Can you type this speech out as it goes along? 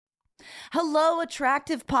Hello,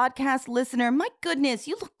 attractive podcast listener. My goodness,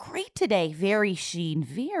 you look great today. Very sheen,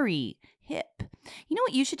 very hip. You know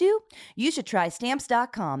what you should do? You should try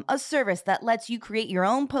Stamps.com, a service that lets you create your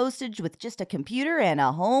own postage with just a computer and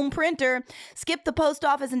a home printer. Skip the post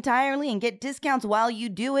office entirely and get discounts while you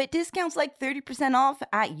do it. Discounts like 30% off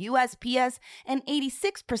at USPS and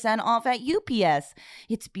 86% off at UPS.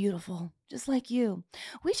 It's beautiful, just like you.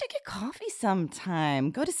 We should get coffee sometime.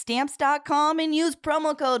 Go to Stamps.com and use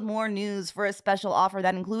promo code MORENEWS for a special offer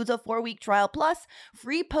that includes a 4-week trial plus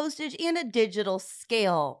free postage and a digital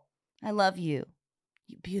scale. I love you.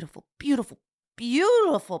 You beautiful, beautiful,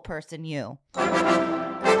 beautiful person, you.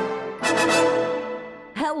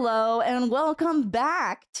 Hello and welcome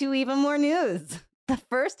back to Even More News, the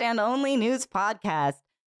first and only news podcast.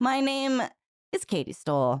 My name is Katie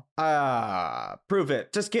Stoll. Prove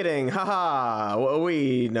it. Just kidding. Haha.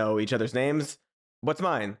 We know each other's names. What's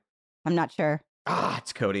mine? I'm not sure.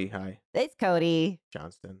 It's Cody. Hi. It's Cody.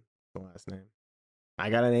 Johnston, the last name. I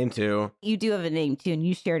got a name too. You do have a name too, and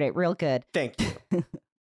you shared it real good. Thank you.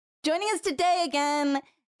 Joining us today again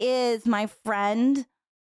is my friend,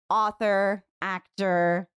 author,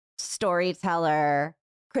 actor, storyteller,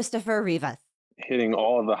 Christopher Rivas. Hitting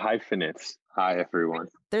all the hyphenates. Hi, everyone.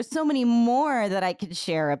 There's so many more that I could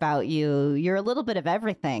share about you. You're a little bit of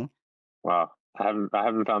everything. Wow. I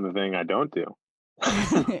haven't found the thing I don't do.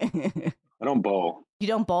 I don't bowl. You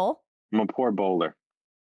don't bowl? I'm a poor bowler.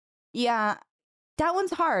 Yeah, that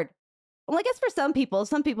one's hard. Well, I guess for some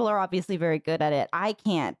people are obviously very good at it. I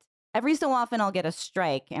can't. Every so often I'll get a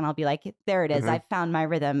strike and I'll be like, there it is. I found my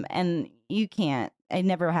rhythm. And you can't. It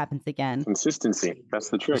never happens again. Consistency. That's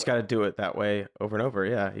the You trick. just got to do it that way over and over.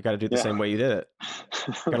 Yeah, you got to do it the same way you did it.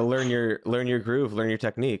 You got to learn your groove, learn your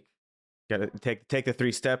technique. You got to take the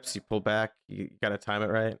 3 steps. You pull back. You got to time it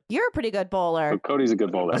right. You're a pretty good bowler. So Cody's a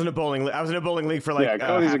good bowler. I was in a bowling league for like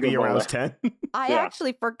Cody's half a good year when I was bowler. 10. I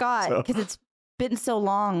actually forgot So- because it's been so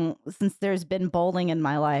long since there's been bowling in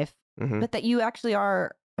my life, but that you actually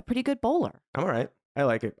are a pretty good bowler. I'm all right. I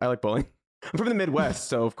like it. I like bowling. I'm from the Midwest,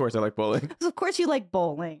 so of course I like bowling. So of course you like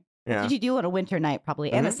bowling. Yeah. What did you do on a winter night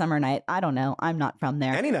probably and a summer night? I don't know. I'm not from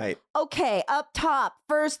there. Any night. Okay, up top,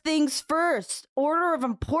 first things first, order of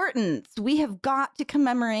importance. We have got to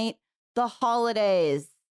commemorate the holidays.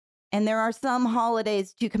 And there are some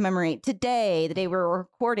holidays to commemorate. Today, the day we're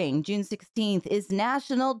recording, June 16th, is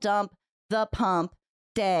National Dump the Pump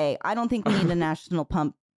Day. I don't think we need a National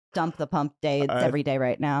Dump the Pump Day. It's every day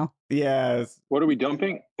right now. Yes. What are we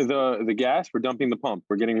dumping? The gas? We're dumping the pump.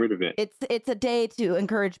 We're getting rid of it. It's a day to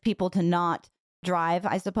encourage people to not drive,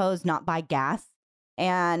 I suppose, not buy gas.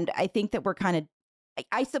 And I think that we're kind of,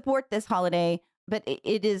 I support this holiday, but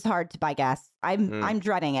it is hard to buy gas. I'm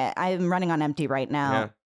dreading it. I'm running on empty right now. Yeah.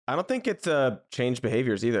 I don't think it's changed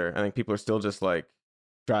behaviors either. I think people are still just like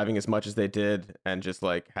driving as much as they did and just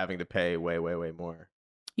like having to pay way, way, way more.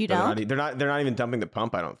 You So don't? they're not even dumping the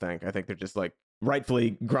pump, I don't think. I think they're just like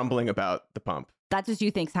rightfully grumbling about the pump. That's what you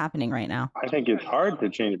think's happening right now. I think it's hard to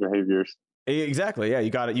change behaviors. Exactly. Yeah, you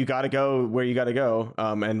got to go where you got to go.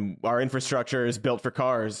 And our infrastructure is built for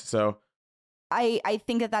cars, so I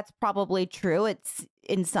think that that's probably true. It's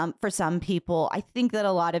for some people. I think that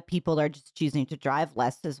a lot of people are just choosing to drive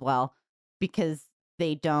less as well because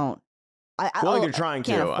they don't. well, they're trying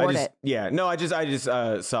can't to. afford it. I just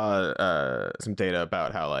saw some data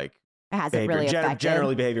about how like It hasn't really affected.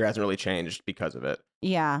 generally behavior hasn't really changed because of it.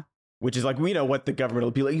 Yeah. Which is like, we know what the government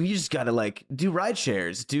will be like. You just got to like do ride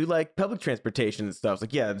shares, do like public transportation and stuff. It's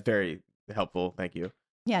like, yeah, it's very helpful. Thank you.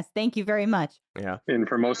 Yes. Thank you very much. Yeah, And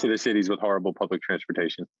for most of the cities with horrible public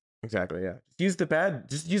transportation. exactly. Yeah.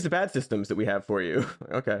 Just use the bad systems that we have for you.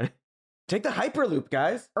 Okay. Take the Hyperloop,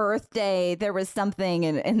 guys. Earth Day, there was something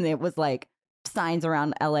and it was like signs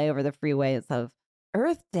around LA over the freeways of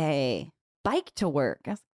Earth Day, bike to work.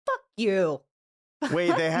 I was like, fuck you.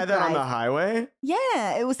 Wait, they had that on the Guys. highway?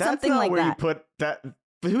 Yeah, it was That's something not like where that. you put that.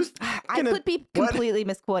 Who's I gonna- could be what? completely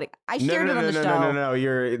misquoting. I No, shared no, it on no, the no, show. no.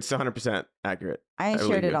 It's 100% accurate. I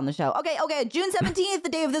believe shared it you. on the show. Okay. June 17th, the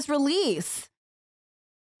day of this release.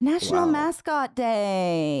 National Wow. Mascot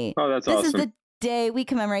Day. Oh, that's This awesome. is the day we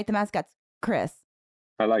commemorate the mascots. Chris,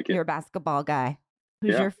 I like it. you're a basketball guy.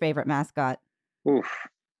 Who's Yeah. your favorite mascot? Oof.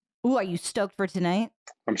 Ooh, are you stoked for tonight?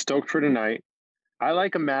 I'm stoked for tonight. I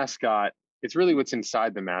like a mascot. It's really what's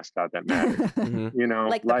inside the mascot that matters. Mhm. You know,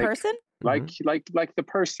 Like the person? like the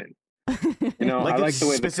person. You know, Like I the like the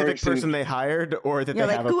way the specific person they hired, or that You're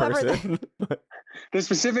they like, have a whoever they- person. the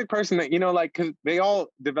specific person that, you know, like, because they all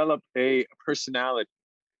develop a personality.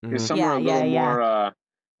 Because Mhm. some Yeah, are a yeah, little yeah. more a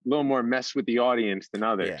little more mess with the audience than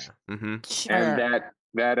Yeah. others. Mm-hmm. Sure. And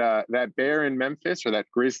that bear in Memphis, or that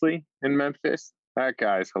grizzly in Memphis, That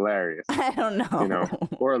guy's hilarious. I don't know.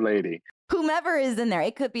 Or a lady. Whomever is in there.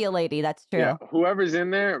 It could be a lady. That's true. Yeah, whoever's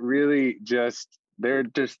in there really they're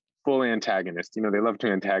just full antagonists. They love to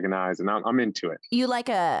antagonize, and I'm into it. You like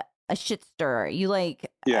a shit stirrer. You like...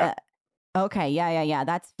 Yeah. Okay, yeah.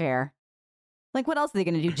 That's fair. Like, what else are they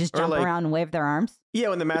going to do? Just jump around and wave their arms? Yeah,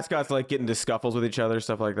 when the mascots get into scuffles with each other,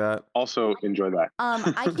 stuff like that. Also enjoy that.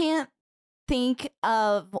 I can't think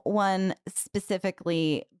of one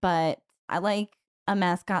specifically, but I like a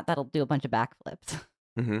mascot that'll do a bunch of backflips.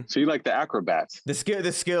 Mm-hmm. So you like the acrobats? The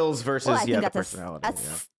skills versus the personality.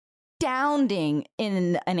 Astounding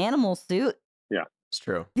in an animal suit. Yeah, it's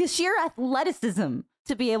true. The sheer athleticism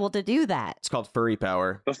to be able to do that. It's called furry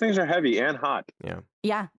power. Those things are heavy and hot. Yeah.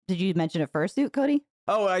 Yeah. Did you mention a fursuit, Cody?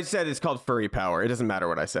 Oh, I said it's called furry power. It doesn't matter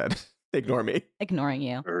what I said. Ignore me. Ignoring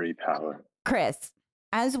you. Furry power. Chris,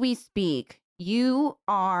 as we speak, you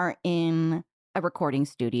are in a recording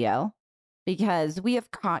studio because we have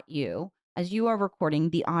caught you as you are recording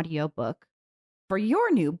the audiobook for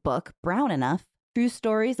your new book, Brown Enough: True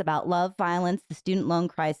Stories About Love, Violence, the Student Loan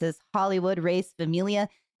Crisis, Hollywood, Race, Familia,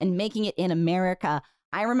 and Making It in America.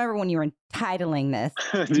 I remember when you were entitling this.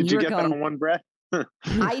 Did you get that on one breath?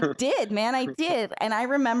 I did, man. I did. And I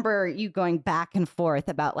remember you going back and forth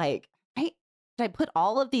about should I put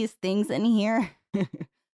all of these things in here?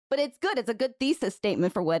 But it's good. It's a good thesis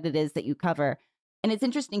statement for what it is that you cover. And it's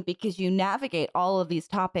interesting because you navigate all of these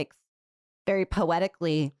topics very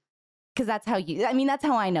poetically, because that's how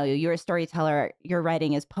I know you. You're a storyteller. Your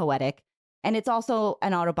writing is poetic. And it's also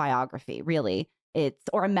an autobiography, really.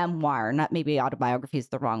 Or a memoir, not maybe autobiography is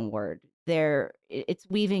the wrong word. It's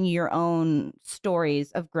weaving your own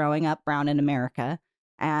stories of growing up brown in America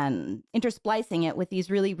and intersplicing it with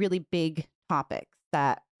these really, really big topics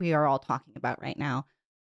that we are all talking about right now.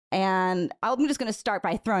 And I'm just going to start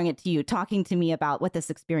by throwing it to you, talking to me about what this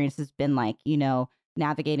experience has been like,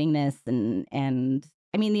 navigating this. And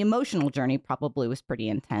I mean, the emotional journey probably was pretty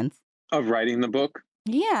intense. Of writing the book?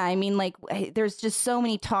 Yeah, there's just so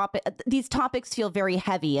many topics. These topics feel very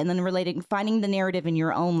heavy, and then finding the narrative in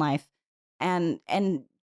your own life, and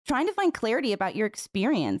trying to find clarity about your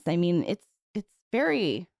experience. I mean, it's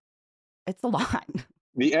a lot.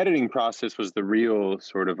 The editing process was the real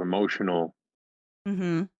sort of emotional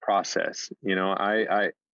process. I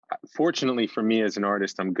fortunately for me as an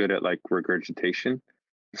artist, I'm good at regurgitation.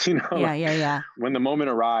 Yeah. When the moment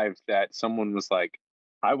arrived that someone was like,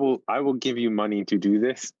 I will give you money to do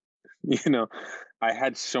this. I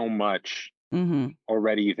had so much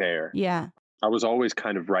already there. Yeah. I was always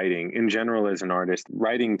kind of writing. In general, as an artist,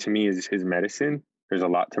 writing to me is his medicine. There's a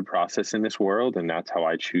lot to process in this world, and that's how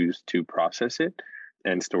I choose to process it.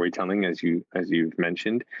 And storytelling, as you've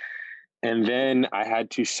mentioned. And then I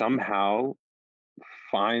had to somehow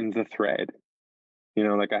find the thread.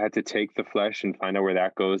 I had to take the flesh and find out where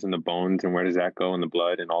that goes and the bones, and where does that go in the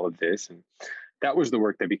blood and all of this. And that was the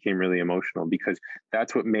work that became really emotional, because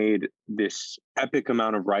that's what made this epic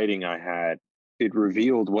amount of writing I had. It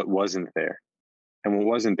revealed what wasn't there. And what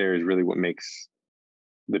wasn't there is really what makes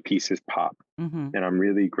the pieces pop. And I'm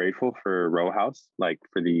really grateful for Row House,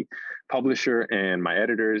 for the publisher and my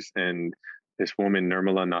editors, and this woman,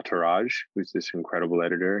 Nirmala Nataraj, who's this incredible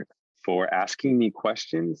editor, for asking me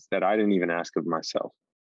questions that I didn't even ask of myself.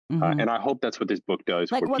 And I hope that's what this book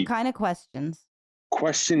does. Like what kind of questions?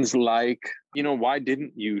 Questions like, why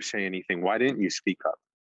didn't you say anything? Why didn't you speak up?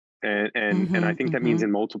 And I think that means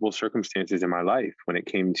in multiple circumstances in my life, when it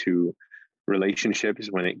came to relationships,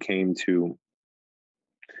 when it came to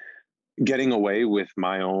getting away with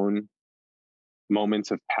my own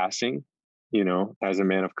moments of passing, as a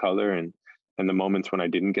man of color, and the moments when I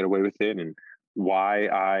didn't get away with it, and why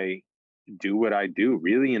I do what I do,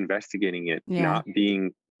 really investigating it, not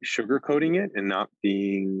being sugarcoating it, and not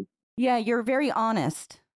being... Yeah, you're very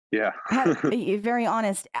honest. Yeah. You're very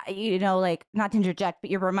honest, not to interject,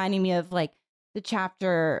 but you're reminding me of the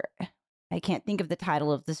chapter. I can't think of the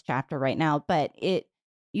title of this chapter right now, but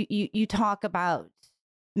you talk about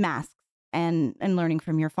masks and learning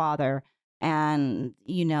from your father, and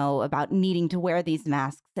about needing to wear these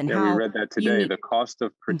masks, and how we read that today, The Cost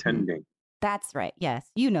of Pretending. That's right. Yes,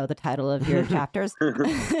 the title of your chapters.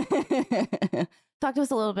 Talk to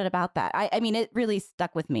us a little bit about that. I mean, it really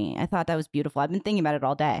stuck with me. I thought that was beautiful. I've been thinking about it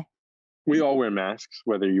all day. We all wear masks,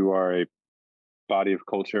 whether you are a body of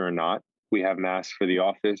culture or not. We have masks for the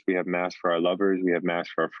office. We have masks for our lovers. We have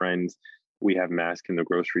masks for our friends. We have masks in the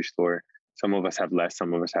grocery store. Some of us have less.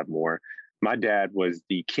 Some of us have more. My dad was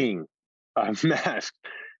the king of masks.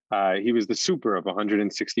 He was the super of a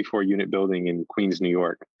 164 unit building in Queens, New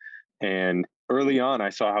York. And early on, I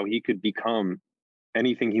saw how he could become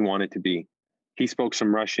anything he wanted to be. He spoke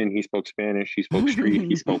some Russian, he spoke Spanish, he spoke street,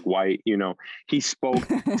 he spoke white, he spoke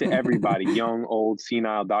to everybody, young, old,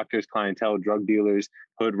 senile, doctors, clientele, drug dealers,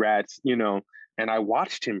 hood rats, and I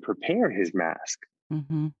watched him prepare his mask.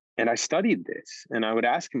 Mm-hmm. And I studied this and I would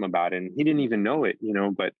ask him about it, and he didn't even know it,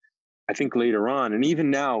 but I think later on, and even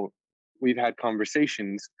now, we've had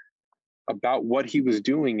conversations about what he was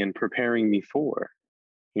doing and preparing me for.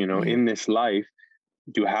 In this life,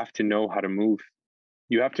 you have to know how to move.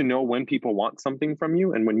 You have to know when people want something from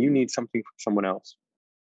you and when you need something from someone else.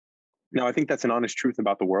 Now, I think that's an honest truth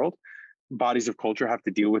about the world. Bodies of culture have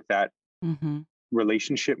to deal with that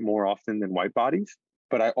relationship more often than white bodies.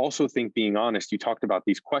 But I also think, being honest, you talked about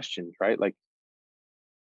these questions, right? Like,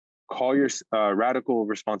 call your radical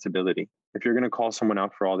responsibility. If you're going to call someone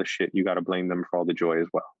out for all the shit, you got to blame them for all the joy as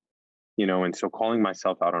well. And so calling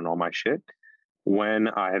myself out on all my shit when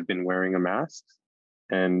I have been wearing a mask,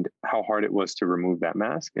 and how hard it was to remove that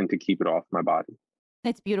mask and to keep it off my body.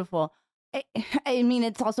 It's beautiful. I mean,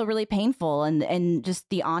 it's also really painful, and just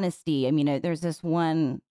the honesty. I mean, there's this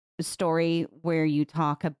one story where you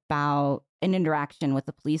talk about an interaction with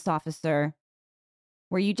a police officer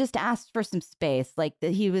where you just asked for some space, like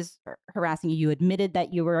that he was harassing you. You admitted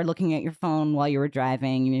that you were looking at your phone while you were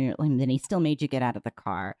driving, and then he still made you get out of the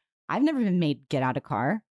car. I've never been made get out of a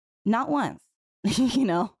car, not once.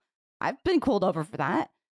 I've been pulled over for that,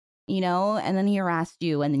 and then he harassed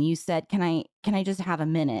you, and then you said, can I just have a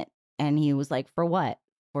minute? And he was like, for what?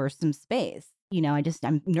 For some space.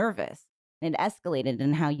 I'm nervous. And it escalated,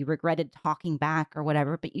 and how you regretted talking back or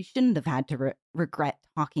whatever, but you shouldn't have had to regret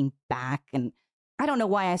talking back. And I don't know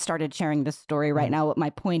why I started sharing this story right now. What my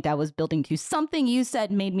point I was building to, something you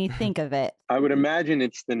said made me think of it. I would imagine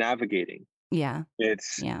it's the navigating. Yeah.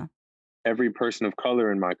 It's every person of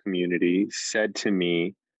color in my community said to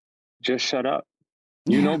me, just shut up.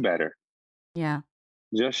 You know better. Yeah.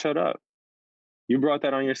 Just shut up. You brought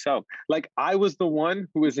that on yourself. Like, I was the one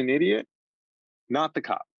who was an idiot, not the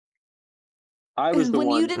cop. I was the when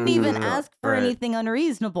one. You didn't even ask for anything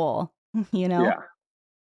unreasonable, Yeah.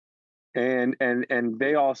 And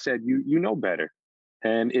they all said, you know better.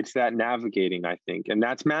 And it's that navigating, I think. And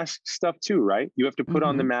that's mask stuff too, right? You have to put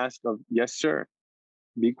on the mask of, yes, sir.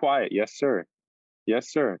 Be quiet. Yes, sir.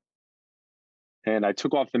 Yes, sir. And I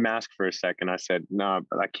took off the mask for a second. I said, nah,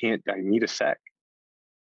 but I can't, I need a sec.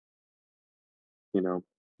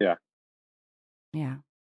 Yeah. Yeah.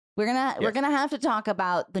 We're gonna have to talk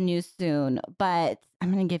about the news soon, but I'm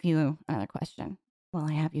gonna give you another question while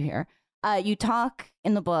I have you here. You talk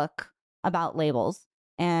in the book about labels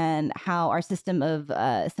and how our system of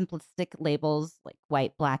simplistic labels like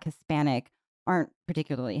white, black, Hispanic aren't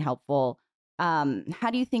particularly helpful. How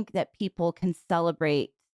do you think that people can celebrate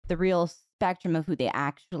the real spectrum of who they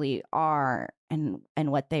actually are and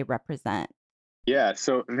what they represent? Yeah,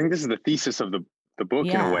 so I think this is the thesis of the book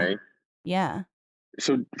in a way. Yeah.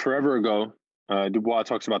 So forever ago, Du Bois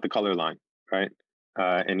talks about the color line, right?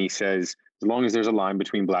 And he says, as long as there's a line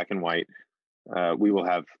between black and white, we will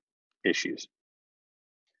have issues.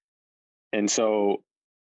 And so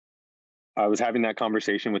I was having that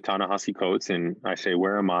conversation with Ta-Nehisi Coates, and I say,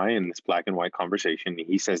 where am I in this black and white conversation? And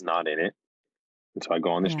he says, not in it. And so I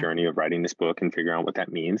go on this journey of writing this book and figuring out what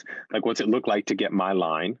that means. Like, what's it look like to get my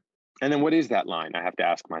line? And then what is that line? I have to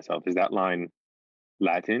ask myself, is that line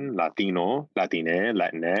Latin, Latino, Latine,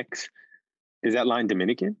 Latinx? Is that line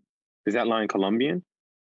Dominican? Is that line Colombian?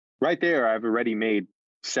 Right there, I've already made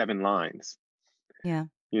 7 lines. Yeah.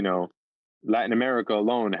 Latin America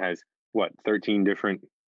alone has 13 different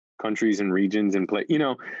countries and regions and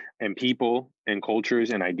and people and cultures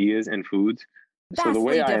and ideas and foods. Vastly so the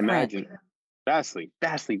way different. I imagine, vastly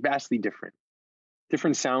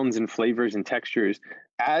different sounds and flavors and textures,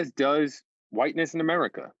 as does whiteness in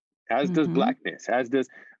America, as does blackness,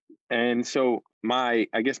 and so I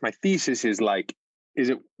guess my thesis is like, is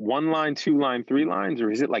it 1 line, 2 line, 3 lines,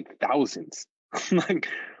 or is it like thousands? Like,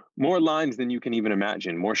 more lines than you can even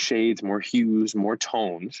imagine, more shades, more hues, more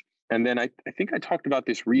tones. And then I think I talked about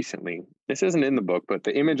this recently. This isn't in the book, but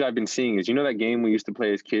the image I've been seeing is, that game we used to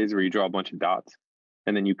play as kids where you draw a bunch of dots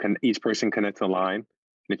and then each person connects a line.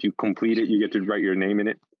 And if you complete it, you get to write your name in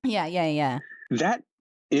it. Yeah. That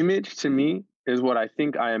image to me is what I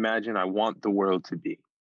imagine I want the world to be.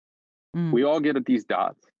 We all get at these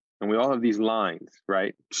dots and we all have these lines,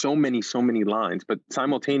 right? So many lines, but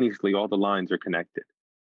simultaneously all the lines are connected.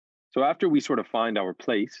 So after we sort of find our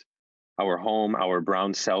place, our home, our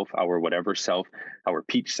brown self, our whatever self, our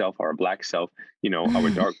peach self, our black self, our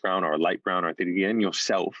dark brown, our light brown, our triennial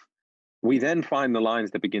self, we then find the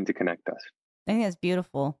lines that begin to connect us. I think that's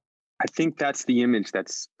beautiful. I think that's the image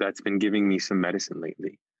that's been giving me some medicine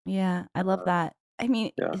lately. Yeah, I love that. I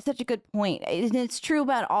mean, it's such a good point. It's true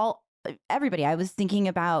about everybody. I was thinking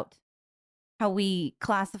about how we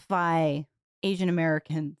classify Asian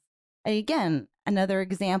Americans. And again, another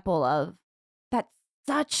example of that's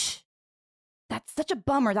such a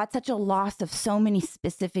bummer. That's such a loss of so many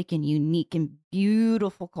specific and unique and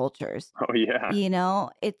beautiful cultures. Oh yeah. You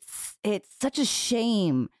know, it's such a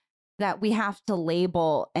shame that we have to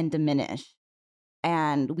label and diminish,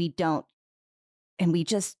 and we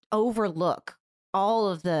just overlook all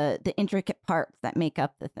of the intricate parts that make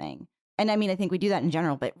up the thing. And I mean, I think we do that in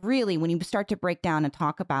general, but really when you start to break down and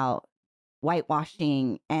talk about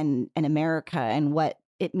whitewashing and America and what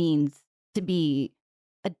it means to be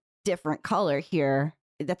a different color here,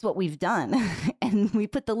 that's what we've done. And we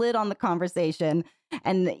put the lid on the conversation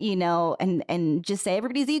and, you know, and just say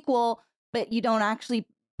everybody's equal, but you don't actually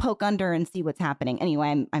poke under and see what's happening.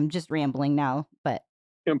 Anyway, I'm just rambling now, but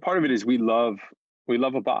part of it is we love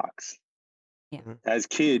a box. Yeah. As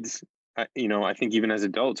kids, you know, I think even as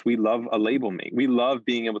adults, we love a label mate. We love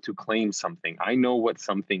being able to claim something. I know what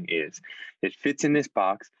something is. It fits in this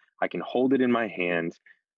box. I can hold it in my hands.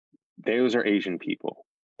 Those are Asian people.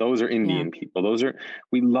 Those are Indian people.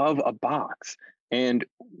 We love a box. And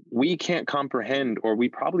we can't comprehend, or we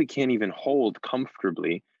probably can't even hold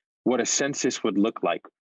comfortably what a census would look like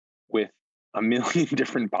with a million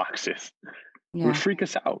different boxes. It would freak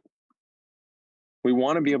us out. We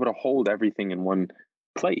want to be able to hold everything in one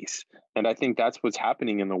place. And I think that's what's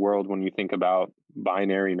happening in the world when you think about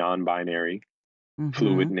binary, non-binary,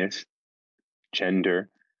 fluidness, gender.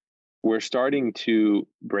 We're starting to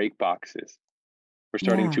break boxes. We're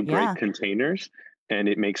starting to break containers, and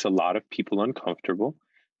it makes a lot of people uncomfortable,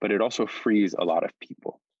 but it also frees a lot of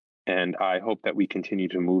people. And I hope that we continue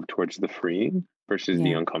to move towards the freeing versus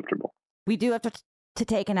the uncomfortable. We do have to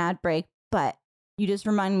take an ad break, but you just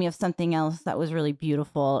reminded me of something else that was really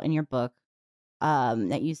beautiful in your book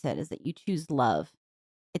that you said, is that you choose love.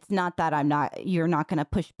 It's not that you're not going to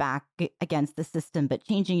push back against the system, but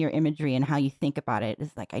changing your imagery and how you think about it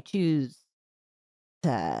is like, I choose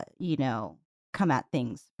to, you know, come at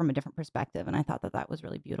things from a different perspective. And I thought that was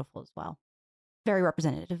really beautiful as well. Very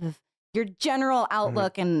representative of your general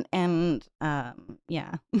outlook and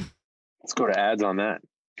yeah. Let's go to ads on that.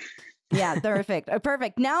 Yeah, perfect.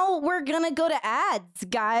 Perfect. Now we're going to go to ads,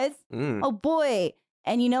 guys. Oh boy.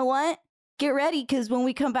 And you know what? Get ready, because when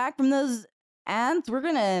we come back from those ads, we're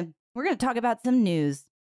going to talk about some news.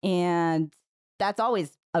 And that's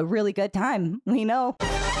always a really good time. We know.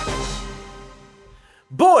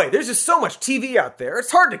 Boy, there's just so much TV out there,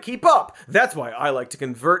 it's hard to keep up. That's why I like to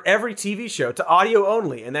convert every TV show to audio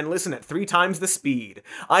only and then listen at 3 times the speed.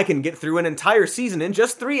 I can get through an entire season in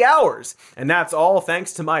just 3 hours. And that's all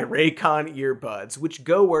thanks to my Raycon earbuds, which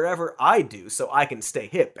go wherever I do so I can stay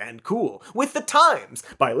hip and cool with the times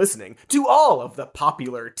by listening to all of the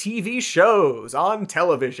popular TV shows on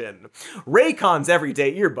television. Raycon's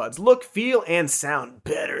everyday earbuds look, feel, and sound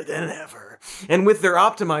better than ever. And with their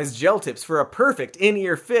optimized gel tips for a perfect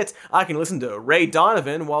in-ear fit, I can listen to Ray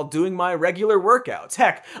Donovan while doing my regular workouts.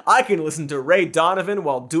 Heck, I can listen to Ray Donovan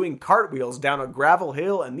while doing cartwheels down a gravel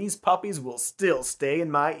hill, and these puppies will still stay in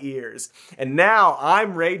my ears. And now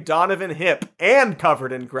I'm Ray Donovan hip and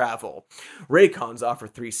covered in gravel. Raycons offer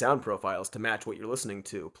 3 sound profiles to match what you're listening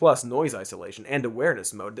to, plus noise isolation and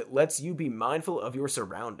awareness mode that lets you be mindful of your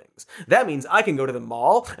surroundings. That means I can go to the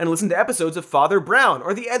mall and listen to episodes of Father Brown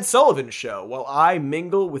or The Ed Sullivan Show while I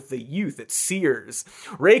mingle with the youth at Sears.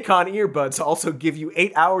 Raycon earbuds also give you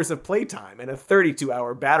 8 hours of playtime and a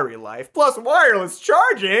 32-hour battery life, plus wireless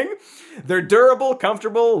charging. They're durable,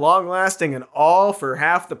 comfortable, long-lasting, and all for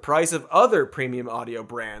half the price of other premium audio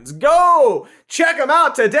brands. Go! Check them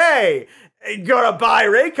out today! Go to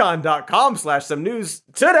buyraycon.com/somenews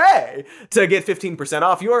today to get 15%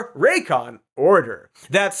 off your Raycon order.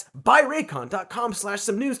 That's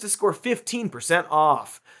buyraycon.com/somenews to score 15%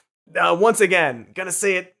 off. Once again, gonna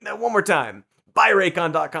say it one more time.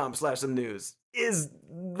 Buyraycon.com/somenews is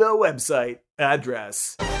the website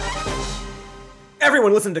address.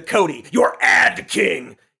 Everyone listen to Cody, your ad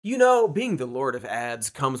king! You know, being the Lord of Ads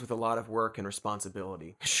comes with a lot of work and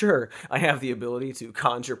responsibility. Sure, I have the ability to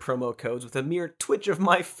conjure promo codes with a mere twitch of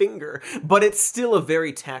my finger, but it's still a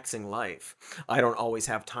very taxing life. I don't always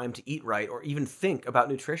have time to eat right or even think about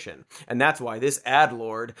nutrition, and that's why this ad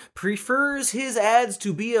lord prefers his ads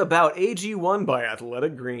to be about AG1 by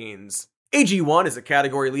Athletic Greens. AG1 is a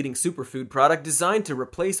category-leading superfood product designed to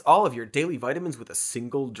replace all of your daily vitamins with a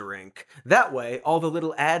single drink. That way, all the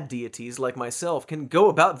little ad deities like myself can go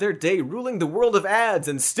about their day ruling the world of ads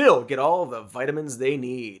and still get all the vitamins they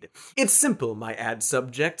need. It's simple, my ad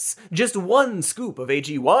subjects. Just one scoop of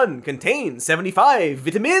AG1 contains 75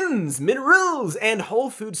 vitamins, minerals, and whole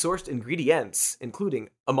food-sourced ingredients, including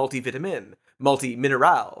a multivitamin,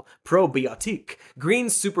 multi-mineral, probiotic, green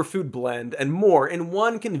superfood blend, and more in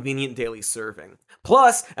one convenient daily serving.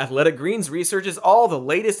 Plus, Athletic Greens researches all the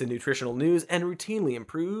latest in nutritional news and routinely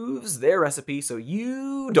improves their recipe so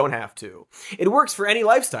you don't have to. It works for any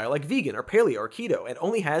lifestyle like vegan or paleo or keto and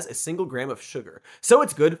only has a single gram of sugar. So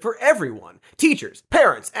it's good for everyone. Teachers,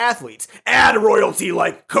 parents, athletes, ad royalty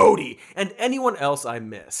like Cody, and anyone else I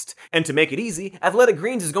missed. And to make it easy, Athletic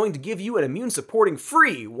Greens is going to give you an immune-supporting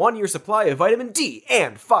free 1-year supply of vitamin D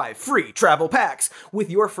and 5 free travel packs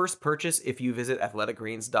with your first purchase if you visit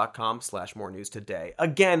athleticgreens.com/more news today.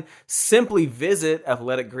 Again, simply visit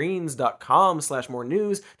athleticgreens.com/more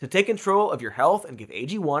news to take control of your health and give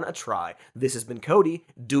AG1 a try. This has been Cody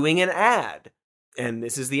doing an ad. And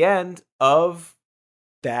this is the end of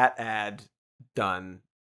that ad. Done.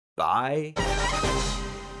 Bye.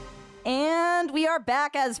 And we are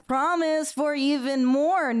back as promised for even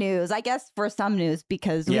more news. I guess for some news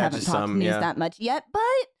because we haven't talked news that much yet, but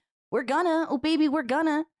we're gonna. Oh, baby, we're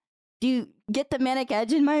gonna. Do you get the manic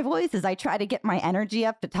edge in my voice as I try to get my energy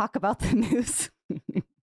up to talk about the news?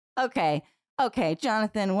 Okay,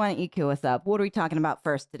 Jonathan, why don't you cue us up? What are we talking about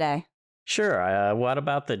first today? Sure. What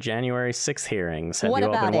about the January 6th hearings? Have you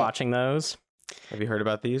all been watching those? Have you heard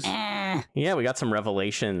about these? Yeah, we got some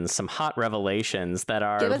revelations, some hot revelations that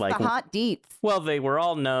are Give us like the hot deets. Well, they were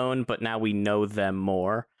all known, but now we know them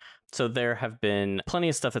more. So there have been plenty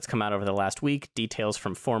of stuff that's come out over the last week. Details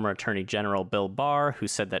from former Attorney General Bill Barr, who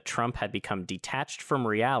said that Trump had become detached from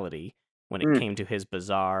reality when it came to his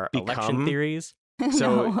bizarre election theories.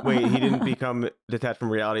 So wait, he didn't become detached from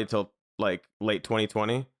reality until like late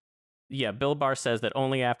 2020? Yeah, Bill Barr says that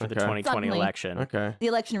only after the 2020 election. Okay. The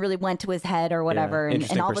election really went to his head or whatever, and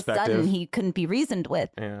all of a sudden he couldn't be reasoned with.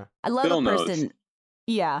 Yeah. I love Bill a person. knows.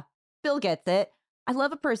 Yeah, Bill gets it. I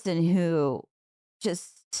love a person who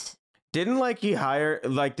just Didn't he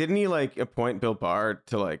appoint Bill Barr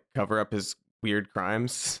to like cover up his weird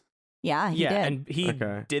crimes? Yeah, he did. And he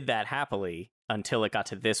did that happily until it got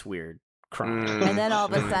to this weird crime. And then all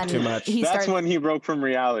of a sudden, too much. That's when he broke from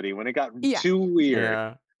reality, when it got too weird.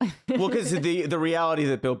 Yeah. Well, because the reality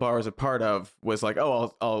that Bill Barr was a part of was like,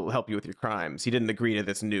 oh, I'll help you with your crimes. He didn't agree to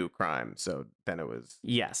this new crime, so then it was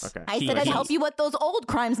okay. I said I'd help you with those old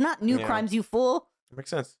crimes, not new crimes, you fool. Makes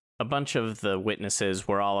sense. A bunch of the witnesses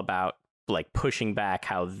were all about like pushing back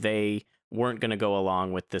how they weren't going to go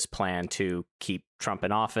along with this plan to keep Trump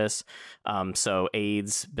in office. So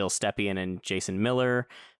aides Bill Stepien and Jason Miller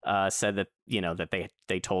said that that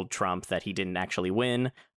they told Trump that he didn't actually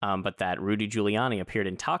win, but that Rudy Giuliani appeared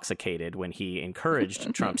intoxicated when he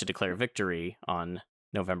encouraged Trump to declare victory on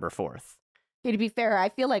November 4th. Okay, to be fair, I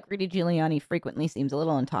feel like Rudy Giuliani frequently seems a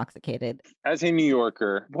little intoxicated. As a New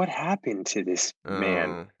Yorker, what happened to this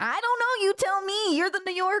man? I don't know. You tell me. You're the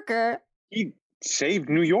New Yorker. He saved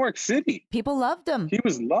New York City. People loved him. He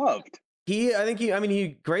was loved. He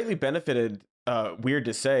greatly benefited, weird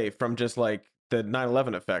to say, from just like the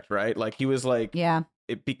 9/11 effect, right? Like he was like,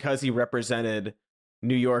 because he represented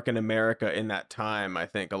New York and America in that time. I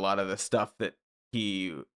think a lot of the stuff that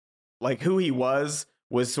he, like who he was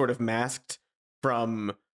sort of masked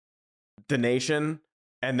from the nation.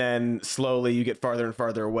 And then slowly you get farther and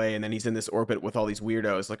farther away. And then he's in this orbit with all these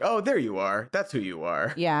weirdos like, oh, there you are. That's who you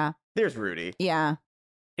are. Yeah. There's Rudy. Yeah.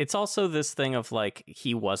 It's also this thing of like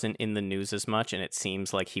he wasn't in the news as much, and it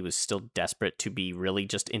seems like he was still desperate to be really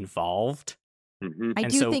just involved. Mm-hmm. I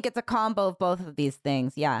do think it's a combo of both of these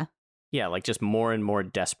things. Yeah. Yeah, like just more and more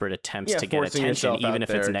desperate attempts to get attention, even if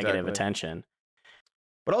it's negative attention.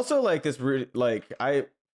 But also like this, like I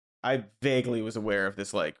vaguely was aware of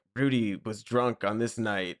this, like Rudy was drunk on this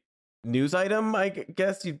night news item. I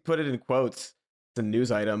guess you'd put it in quotes. It's a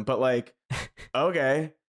news item, but like,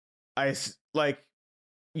 okay,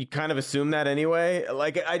 you kind of assume that anyway.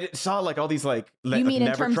 Like I saw like all these like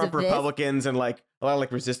never Trump Republicans and like a lot of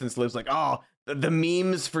like resistance lives like, oh, the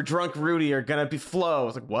memes for drunk Rudy are gonna be flow. I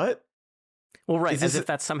was like, what? Well, right, as if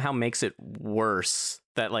that somehow makes it worse.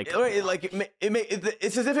 That like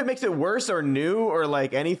it's as if it makes it worse or new or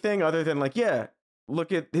like anything other than like, yeah,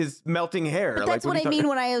 look at his melting hair. But that's what I mean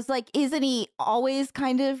when I was like, isn't he always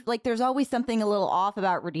kind of like, there's always something a little off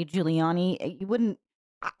about Rudy Giuliani. You wouldn't,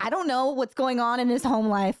 I don't know what's going on in his home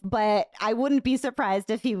life, but I wouldn't be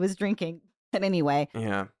surprised if he was drinking But anyway.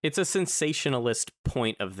 Yeah. It's a sensationalist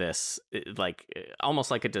point of this, like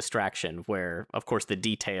almost like a distraction where, of course, the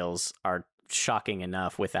details are shocking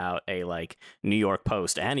enough without a like New York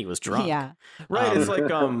Post and he was drunk. Yeah. Right. It's like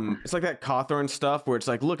that Cawthorn stuff where it's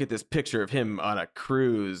like, look at this picture of him on a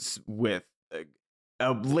cruise with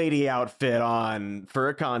a lady outfit on for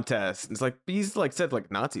a contest. It's like he's like said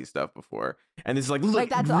like Nazi stuff before. And it's like,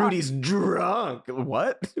 look, like, Rudy's drunk.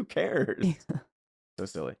 What? Who cares? So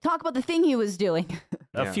silly. Talk about the thing he was doing.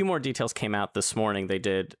 A few more details came out this morning. They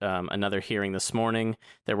did another hearing this morning.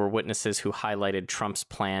 There were witnesses who highlighted Trump's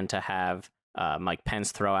plan to have Mike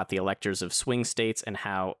Pence throw out the electors of swing states and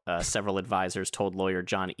how several advisors told lawyer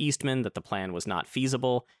John Eastman that the plan was not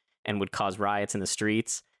feasible and would cause riots in the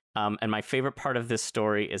streets. And my favorite part of this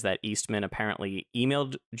story is that Eastman apparently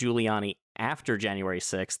emailed Giuliani after January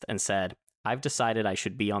 6th and said, I've decided I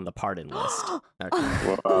should be on the pardon list.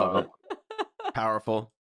 Love it.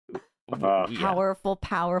 Powerful.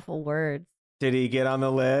 Powerful words. Did he get on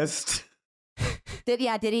the list? Did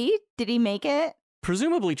he make it?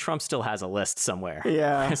 Presumably Trump still has a list somewhere.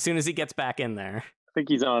 Yeah. As soon as he gets back in there. I think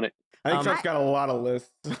he's on it. I think Trump's got a lot of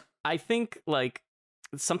lists. I think like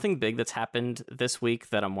something big that's happened this week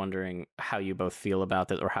that I'm wondering how you both feel about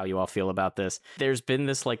this or how you all feel about this. There's been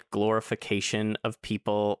this like glorification of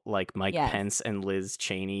people like Mike Pence and Liz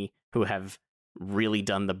Cheney who have really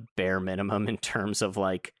done the bare minimum in terms of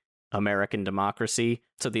like American democracy.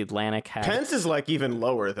 So the Atlantic had Pence is like even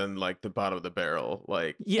lower than like the bottom of the barrel.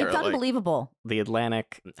 Like it's unbelievable. The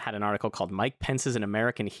Atlantic had an article called Mike Pence is an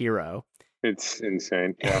American Hero. It's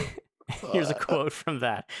insane. Yeah. Here's a quote from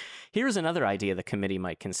that. Here's another idea the committee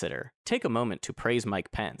might consider. Take a moment to praise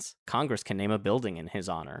Mike Pence. Congress can name a building in his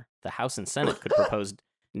honor. The House and Senate could propose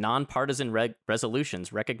nonpartisan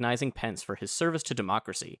resolutions recognizing Pence for his service to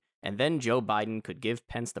democracy. And then Joe Biden could give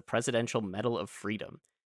Pence the Presidential Medal of Freedom.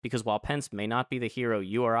 Because while Pence may not be the hero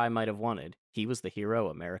you or I might have wanted, he was the hero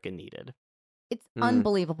America needed. It's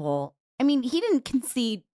unbelievable. I mean, he didn't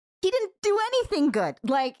concede. He didn't do anything good.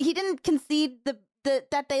 Like, he didn't concede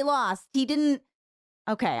that they lost. He didn't.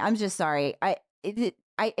 Okay, I'm just sorry.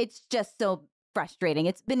 It's just so frustrating.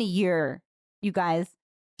 It's been a year, you guys.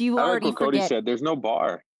 Do you already Cody forget? said there's no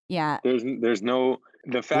bar. Yeah. There's no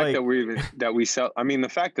the fact that we sell. I mean, the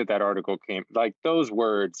fact that article came like those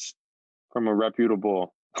words from a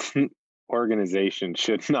reputable organization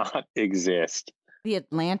should not exist. The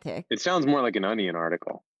Atlantic. It sounds more like an Onion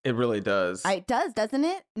article. It really does. It does, doesn't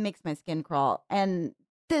it? It makes my skin crawl. And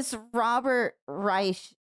this Robert Reich,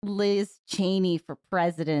 Liz Cheney for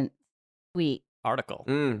president tweet. Article,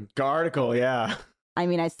 yeah. I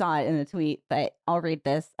mean, I saw it in the tweet, but I'll read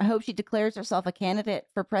this. I hope she declares herself a candidate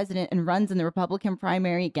for president and runs in the Republican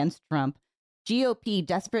primary against Trump. GOP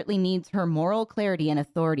desperately needs her moral clarity and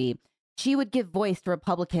authority. She would give voice to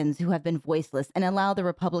Republicans who have been voiceless and allow the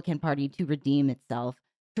Republican Party to redeem itself,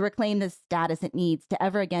 to reclaim the status it needs to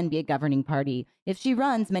ever again be a governing party. If she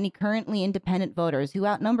runs, many currently independent voters who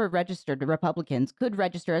outnumber registered Republicans could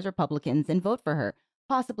register as Republicans and vote for her,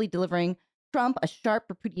 possibly delivering Trump a sharp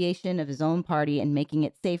repudiation of his own party and making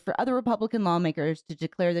it safe for other Republican lawmakers to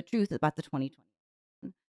declare the truth about the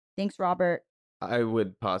 2020. Thanks, Robert. I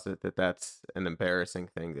would posit that that's an embarrassing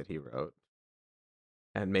thing that he wrote.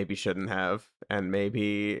 And maybe shouldn't have, and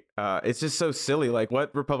maybe it's just so silly. Like,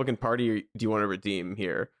 what Republican Party do you want to redeem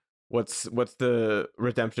here? What's the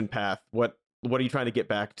redemption path? What are you trying to get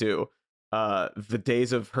back to? The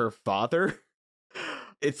days of her father?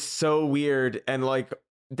 It's so weird, and like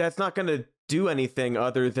that's not going to do anything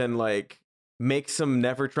other than like make some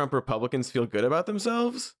Never Trump Republicans feel good about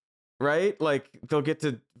themselves, right? Like they'll get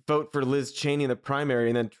to vote for Liz Cheney in the primary,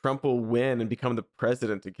 and then Trump will win and become the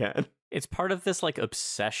president again. It's part of this like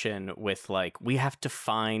obsession with like we have to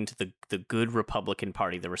find the good Republican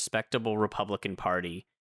Party, the respectable Republican Party,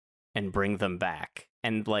 and bring them back.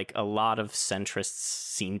 And like a lot of centrists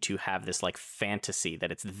seem to have this like fantasy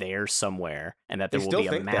that it's there somewhere and that there will be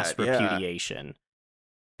a mass repudiation.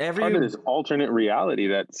 Part of this alternate reality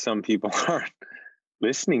that some people aren't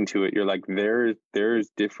listening to it. You're like, there's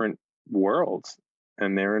different worlds,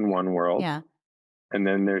 and they're in one world. Yeah. And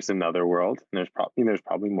then there's another world, and there's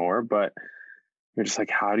probably more, but you're just like,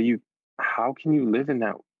 how can you live in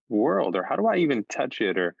that world, or how do I even touch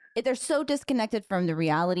it? Or they're so disconnected from the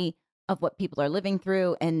reality of what people are living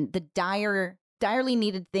through and the direly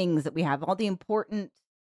needed things that we have, all the important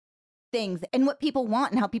things and what people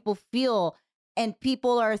want and how people feel. And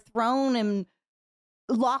people are thrown and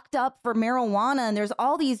locked up for marijuana, and there's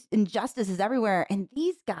all these injustices everywhere. And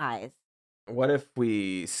these guys. What if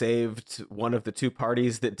we saved one of the two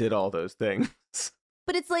parties that did all those things?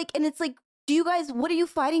 But it's like, do you guys, what are you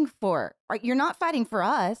fighting for? You're not fighting for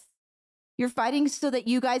us. You're fighting so that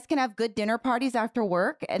you guys can have good dinner parties after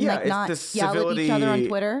work and Yeah, like it's not the yell at each other on civility-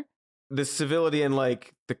 Twitter. The civility and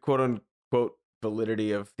like the quote unquote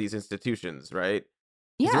validity of these institutions, right? 'Cause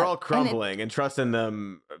Yeah, they're all and it- crumble,ing and trust in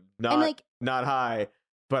them not like not high.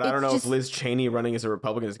 But I don't it's know just- if Liz Cheney running as a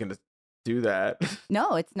Republican is going to do that.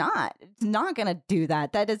 no, it's not. It's not going to do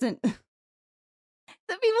that. That isn't. The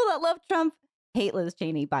people that love Trump hate Liz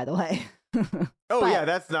Cheney, by the way. Oh But- yeah,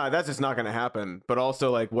 that's just not going to happen. But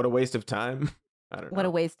also, like, what a waste of time. I don't know. What a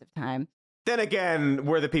waste of time. Then again,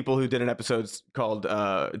 we're the people who did an episode called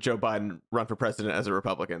Joe Biden run for president as a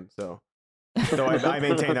Republican. So I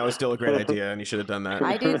maintain that was still a great idea, and you should have done that.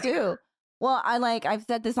 I do too. Well, I've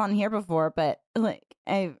said this on here before, but like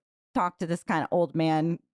I've talked to this kind of old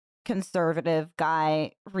man conservative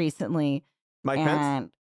guy recently. Mike Pence? and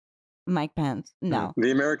Mike Pence. No.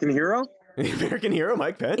 The American hero? The American hero,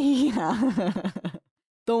 Mike Pence? Yeah.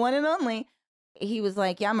 The one and only. He was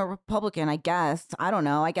like, yeah, I'm a Republican, I guess. I don't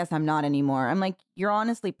know. I guess I'm not anymore. I'm like, you're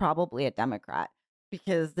honestly probably a Democrat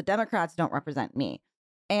because the Democrats don't represent me.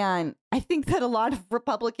 And I think that a lot of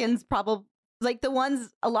Republicans probably, like the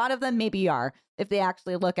ones, a lot of them maybe are, if they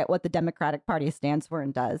actually look at what the Democratic Party stands for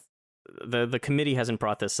and does. The committee hasn't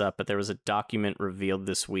brought this up, but there was a document revealed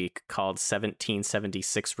this week called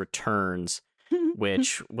 1776 Returns,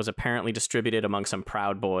 which was apparently distributed among some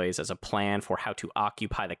Proud Boys as a plan for how to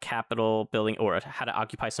occupy the Capitol building or how to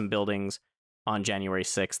occupy some buildings on January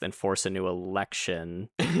 6th and force a new election.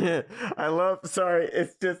 Sorry,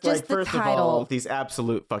 it's just like, Just the first of title. all, these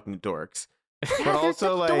absolute fucking dorks. But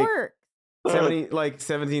also, They're such like, dorks.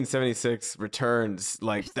 1776 returns,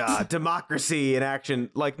 like, democracy in action.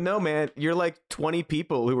 Like, no, man, you're like 20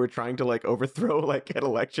 people who were trying to like overthrow like an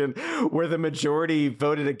election where the majority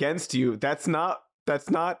voted against you. That's not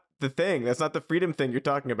the thing. That's not the freedom thing you're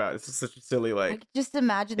talking about. It's just such a silly, I like, could just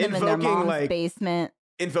imagine them in their invoking, mom's like- basement.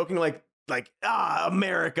 invoking like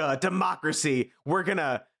America, democracy. We're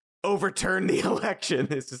gonna overturn the election.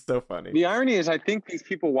 It's just so funny. The irony is, I think these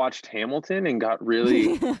people watched Hamilton and got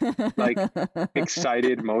really like,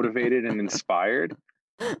 excited, motivated, and inspired.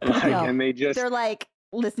 Like, No. and they just, They're like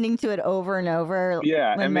listening to it over and over.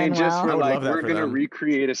 yeah, and they just I were would like, love that we're for going to them.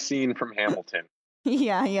 recreate a scene from Hamilton.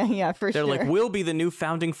 Yeah, for They're sure. like, we'll be the new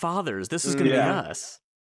founding fathers. This is going to Yeah. be us.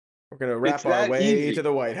 We're gonna wrap It's our that way easy. to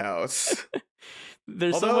the White House.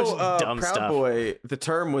 There's so Although much dumb Proud stuff. Boy, the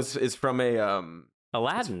term is from a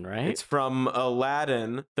Aladdin, right? it's from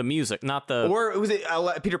Aladdin, The music, not the... or was it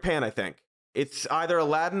Peter Pan? I think it's either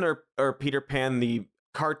Aladdin or Peter Pan, the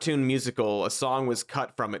cartoon musical. A song was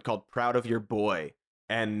cut from it called "Proud of Your Boy,"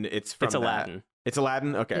 and it's from It's Aladdin. That. It's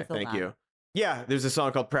Aladdin. Okay, It's thank Aladdin. you. Yeah, there's a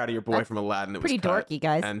song called "Proud of Your Boy" That's from Aladdin. It pretty was cut, dorky,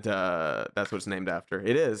 guys. and that's what it's named after.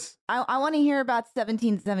 It is. I want to hear about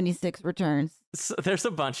 1776 returns. So there's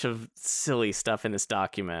a bunch of silly stuff in this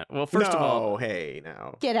document. Well, first of all, hey,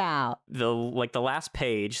 now. Get out. the last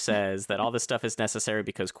page says that all this stuff is necessary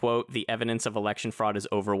because, quote, the evidence of election fraud is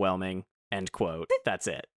overwhelming, end quote. That's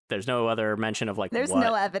it. There's no other mention of like There's what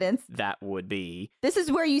no evidence. that would be. This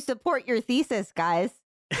is where you support your thesis, guys.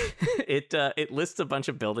 It lists a bunch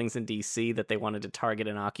of buildings in DC that they wanted to target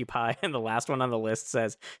and occupy, and the last one on the list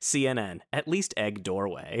says CNN, at least egg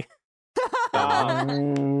doorway. Stop,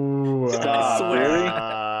 really?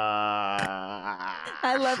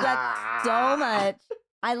 I love that so much.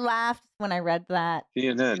 I laughed when I read that.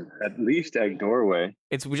 CNN, at least egg doorway.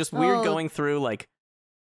 It's just weird Oh. going through like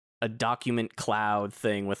a document cloud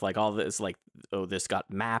thing with like all this like, oh, this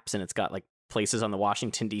got maps and it's got like places on the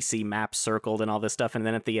Washington DC map circled and all this stuff, and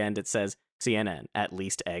then at the end it says CNN, at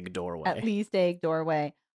least egg doorway. At least egg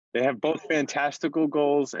doorway. They have both fantastical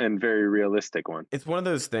goals and very realistic ones. It's one of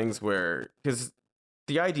those things where, because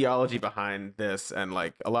the ideology behind this and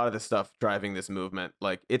like a lot of the stuff driving this movement,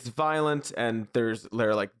 like it's violent, and there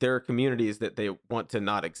are communities that they want to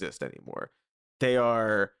not exist anymore. They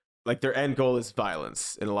are like, their end goal is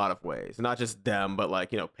violence in a lot of ways, not just them, but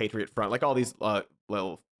like, Patriot Front, like all these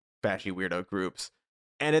little fashy weirdo groups.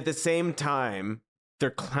 And at the same time,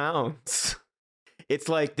 they're clowns. It's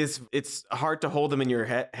like this, it's hard to hold them in your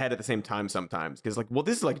head at the same time sometimes, because like, well,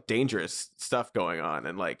 this is like dangerous stuff going on,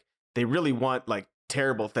 and like they really want like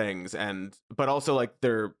terrible things, but also like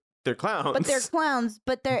they're clowns. But they're clowns.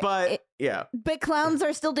 But yeah, but clowns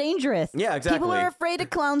are still dangerous. yeah, exactly. People are afraid of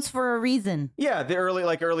clowns for a reason. Yeah, the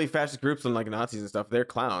early fascist groups and like Nazis and stuff, they're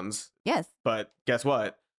clowns. Yes. But guess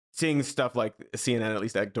what? Seeing stuff like CNN, at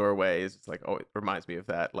least egg doorway, is like, oh, it reminds me of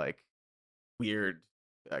that like weird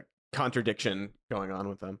contradiction going on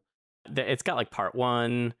with them. It's got like part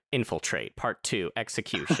 1, infiltrate, part 2,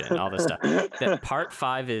 execution, all this stuff. That part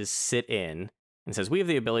 5 is sit in, and says we have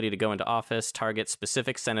the ability to go into office, target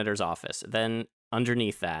specific senator's office. Then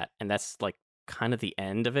underneath that, and that's like kind of the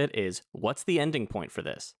end of it, is what's the ending point for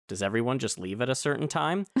this? Does everyone just leave at a certain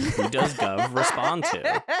time? Who does Gov respond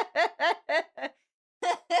to?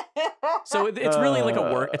 So it's really like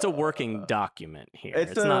it's a working document here.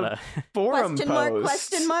 It's not a forum question post.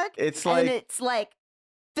 Question mark. It's like, and it's like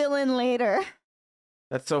fill in later.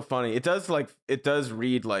 That's so funny. It does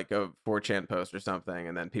read like a 4chan post or something,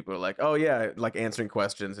 and then people are like, "Oh yeah," like answering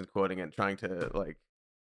questions and quoting it, trying to like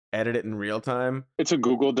edit it in real time. It's a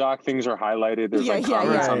Google Doc. Things are highlighted. There's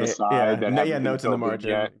comments on the side. Notes in the margin.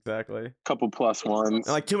 Yet. Exactly. Couple plus ones. And,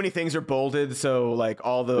 like too many things are bolded, so like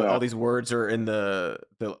all these words are in the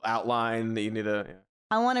outline that you need to. Yeah.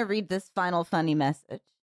 I want to read this final funny message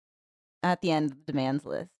at the end of the demands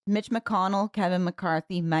list. Mitch McConnell, Kevin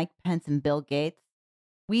McCarthy, Mike Pence, and Bill Gates.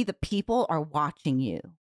 We the people are watching you.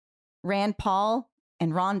 Rand Paul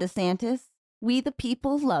and Ron DeSantis. We the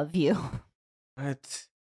people love you. What?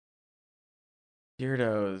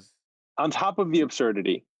 Weirdos. On top of the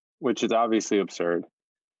absurdity, which is obviously absurd,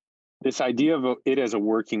 this idea of it as a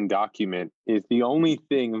working document is the only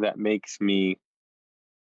thing that makes me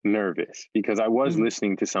nervous, because I was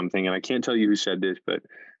listening to something, and I can't tell you who said this, but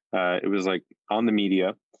it was like on the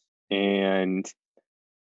media, and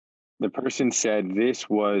the person said this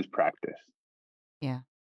was practice. Yeah.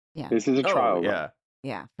 This is a trial run.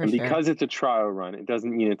 Yeah, and because it's a trial run, it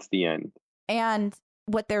doesn't mean it's the end. And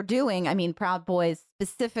what they're doing, I mean, Proud Boys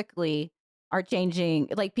specifically are changing,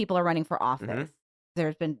 like people are running for office. Mm-hmm.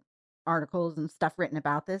 There's been articles and stuff written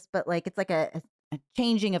about this, but like it's like a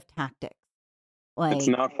changing of tactics. Like, it's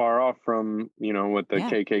not far off from, what the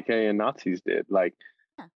KKK and Nazis did. Like,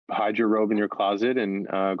 hide your robe in your closet and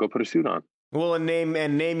go put a suit on. Well, and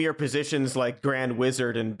name your positions like Grand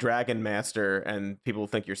Wizard and Dragon Master, and people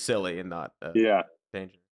think you're silly and not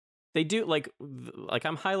dangerous. They do like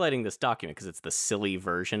I'm highlighting this document because it's the silly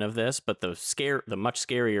version of this, but the much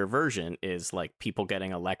scarier version is like people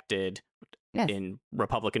getting elected in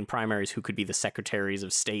Republican primaries who could be the secretaries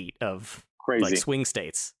of state of like swing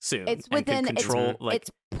states soon. It's within control. It's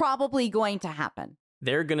probably going to happen.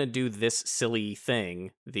 They're gonna do this silly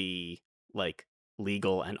thing the like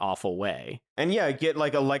legal and awful way, and get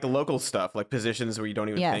like a local stuff, like positions where you don't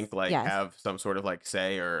even think have some sort of like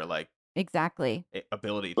say or like exactly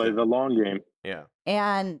ability. Play the long game. Yeah.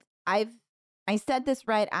 And I said this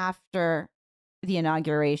right after the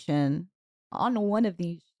inauguration on one of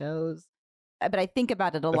these shows, but I think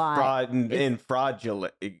about it a lot.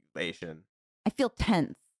 Fraudulation. I feel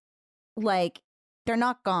tense. Like they're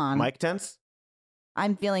not gone. Mike tense?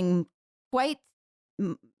 I'm feeling quite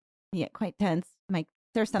tense. Mike,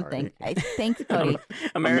 there's something. Thanks, Cody.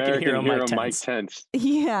 American hero Mike tense.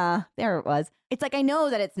 Yeah, there it was. It's like I know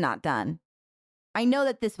that it's not done. I know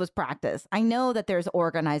that this was practice. I know that there's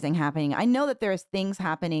organizing happening. I know that there's things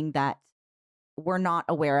happening that we're not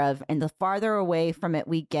aware of. And the farther away from it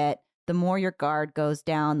we get, the more your guard goes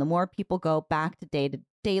down, the more people go back to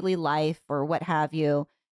daily life or what have you,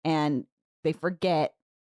 and they forget.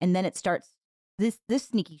 And then it starts, this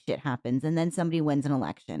sneaky shit happens, and then somebody wins an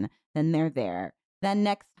election. Then they're there. Then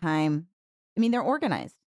next time, I mean, they're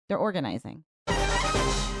organized. They're organizing.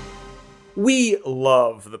 We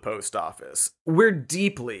love the post office. We're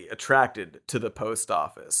deeply attracted to the post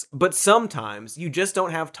office. But sometimes you just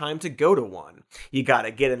don't have time to go to one. You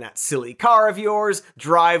gotta get in that silly car of yours,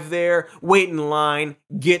 drive there, wait in line,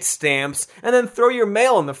 get stamps, and then throw your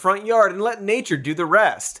mail in the front yard and let nature do the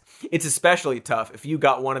rest. It's especially tough if you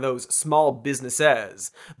got one of those small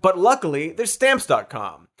businesses. But luckily, there's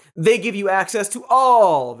Stamps.com. They give you access to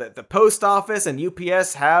all that the post office and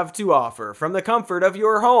UPS have to offer from the comfort of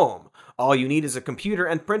your home. All you need is a computer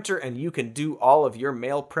and printer, and you can do all of your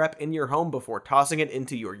mail prep in your home before tossing it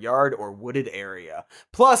into your yard or wooded area.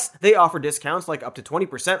 Plus, they offer discounts like up to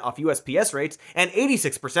 20% off USPS rates and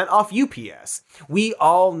 86% off UPS. We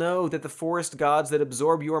all know that the forest gods that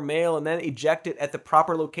absorb your mail and then eject it at the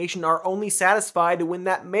proper location are only satisfied when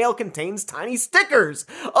that mail contains tiny stickers.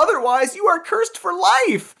 Otherwise, you are cursed for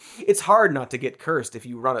life. It's hard not to get cursed if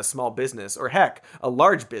you run a small business, or heck, a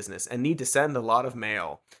large business, and need to send a lot of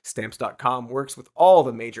mail. Stamps.com works with all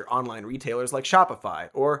the major online retailers like Shopify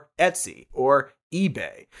or Etsy or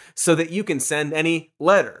eBay, so that you can send any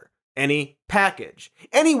letter, any package,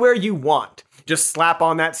 anywhere you want. Just slap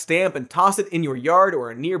on that stamp and toss it in your yard or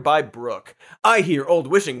a nearby brook. I hear old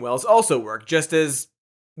wishing wells also work just as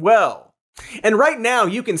well. And right now,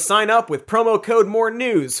 you can sign up with promo code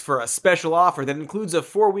MORENEWS for a special offer that includes a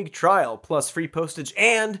 4-week trial plus free postage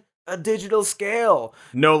and a digital scale.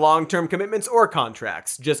 No long-term commitments or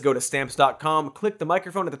contracts. Just go to Stamps.com, click the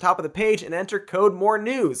microphone at the top of the page, and enter code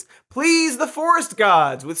MORENEWS. Please the forest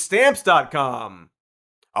gods with Stamps.com.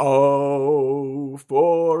 Oh,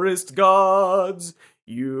 forest gods,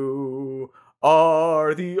 you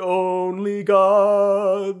are the only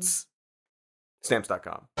gods.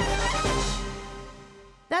 Stamps.com.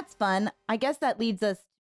 That's fun. I guess that leads us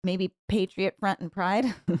maybe Patriot Front and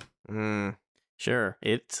Pride. Sure.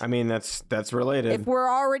 I mean, that's related. If we're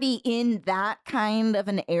already in that kind of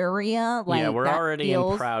an area, like, yeah, we're that already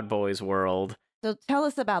in Proud Boys world. So tell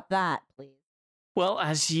us about that, please. Well,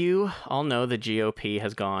 as you all know, the GOP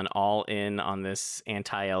has gone all in on this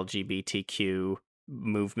anti-LGBTQ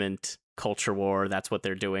movement, culture war. That's what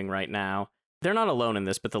they're doing right now. They're not alone in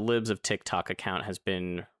this, but the Libs of TikTok account has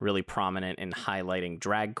been really prominent in highlighting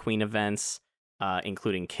drag queen events,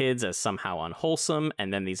 including kids, as somehow unwholesome,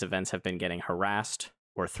 and then these events have been getting harassed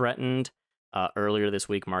or threatened. Earlier this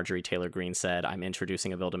week, Marjorie Taylor Greene said, "I'm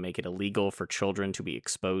introducing a bill to make it illegal for children to be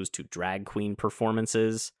exposed to drag queen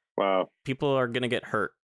performances." Wow. People are going to get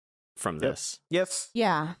hurt from this. Yes.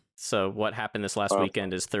 Yeah. So what happened this last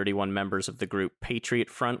weekend is 31 members of the group Patriot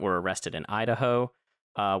Front were arrested in Idaho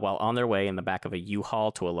while on their way in the back of a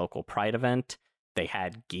U-Haul to a local Pride event. They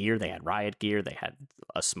had gear, they had riot gear, they had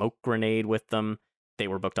a smoke grenade with them. They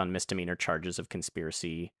were booked on misdemeanor charges of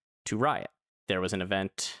conspiracy to riot. There was an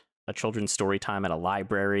event, a children's story time at a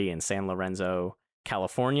library in San Lorenzo,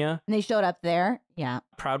 California. And they showed up there. Yeah.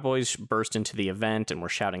 Proud Boys burst into the event and were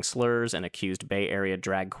shouting slurs and accused Bay Area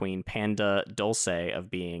drag queen Panda Dulce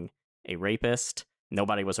of being a rapist.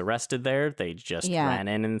 Nobody was arrested there. They just ran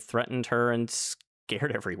in and threatened her and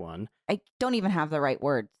scared everyone. I don't even have the right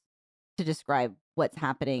words to describe what's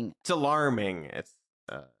happening. It's alarming. It's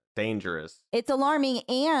dangerous. It's alarming,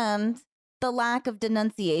 and the lack of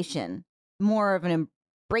denunciation, more of an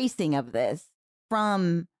embracing of this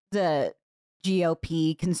from the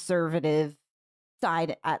GOP conservative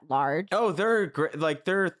side at large. Oh, they're great. Like,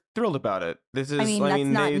 they're thrilled about it. This is, that's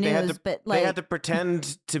not news, they had to, but like, they had to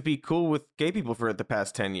pretend to be cool with gay people for the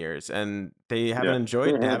past 10 years, and they haven't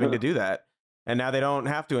enjoyed having to do that. And now they don't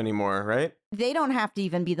have to anymore, right? They don't have to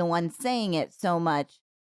even be the ones saying it so much,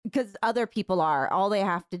 because other people are. All they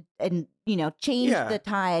have to, and change the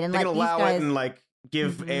tide and they let can these allow guys it and like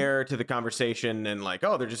give air to the conversation, and like,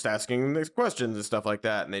 oh, they're just asking these questions and stuff like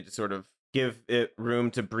that, and they just sort of give it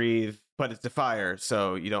room to breathe. But it's a fire,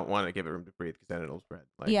 so you don't want to give it room to breathe, because then it'll spread.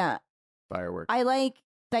 Like fireworks. I like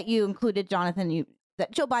that you included, Jonathan,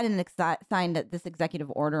 that Joe Biden signed this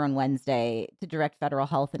executive order on Wednesday to direct federal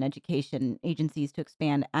health and education agencies to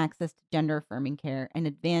expand access to gender-affirming care and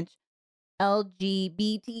advance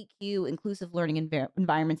LGBTQ inclusive learning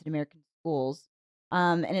environments in American schools.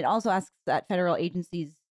 And it also asks that federal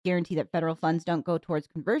agencies guarantee that federal funds don't go towards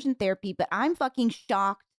conversion therapy. But I'm fucking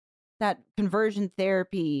shocked that conversion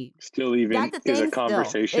therapy still even is a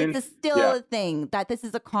conversation. It's still a thing, that this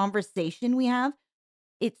is a conversation we have.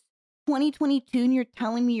 It's 2022 and you're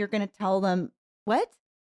telling me you're going to tell them what?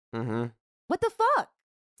 What the fuck?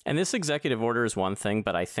 And this executive order is one thing,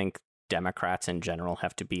 but I think Democrats in general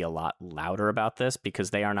have to be a lot louder about this, because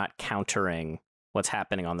they are not countering what's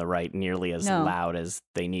happening on the right nearly as loud as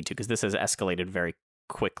they need to, because this has escalated very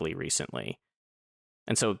quickly recently.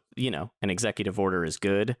 And so, an executive order is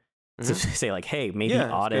good. To say like, hey, maybe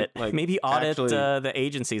audit the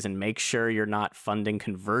agencies and make sure you're not funding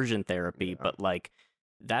conversion therapy. But like,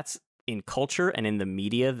 that's in culture and in the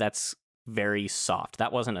media, that's very soft.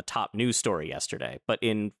 That wasn't a top news story yesterday, but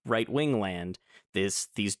in right-wing land, these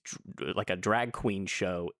like a drag queen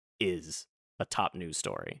show is a top news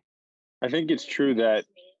story. I think it's true that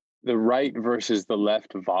the right versus the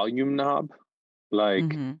left volume knob,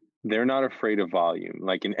 like they're not afraid of volume.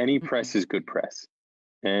 Like, in any press is good press.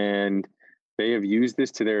 And they have used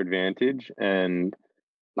this to their advantage. And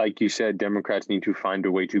like you said, Democrats need to find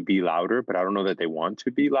a way to be louder, but I don't know that they want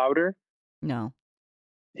to be louder. No.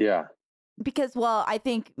 Yeah. Because, well, I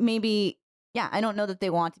think maybe, I don't know that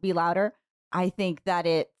they want to be louder. I think that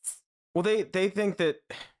it's... Well, they think that,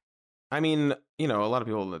 I mean, a lot of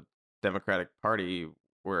people in the Democratic Party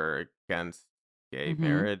were against gay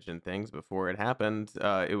marriage and things before it happened.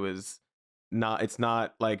 It's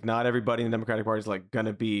not like, not everybody in the Democratic Party is like going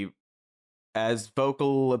to be as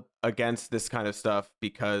vocal against this kind of stuff,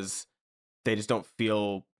 because they just don't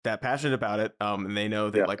feel that passionate about it. And they know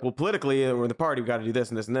that like, well, politically, we're in the party, we got to do this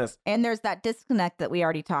and this and this. And there's that disconnect that we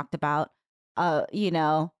already talked about,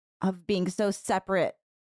 of being so separate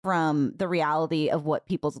from the reality of what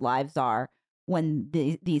people's lives are when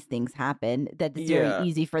these things happen, that it's very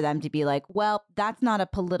easy for them to be like, well, that's not a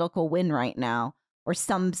political win right now, or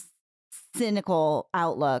some cynical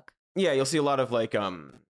outlook. Yeah, you'll see a lot of like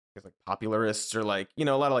popularists, or like, a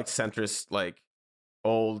lot of like centrist, like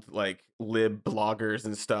old like lib bloggers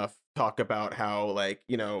and stuff talk about how like,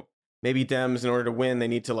 maybe Dems, in order to win, they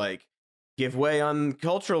need to like give way on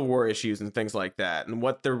cultural war issues and things like that. And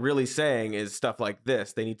what they're really saying is stuff like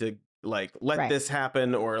this. They need to like let this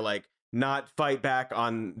happen, or like not fight back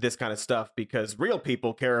on this kind of stuff because real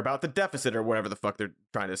people care about the deficit or whatever the fuck they're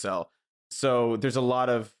trying to sell. So there's a lot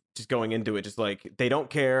of just going into it, just like they don't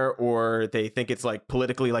care, or they think it's like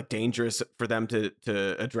politically like dangerous for them to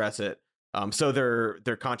address it. So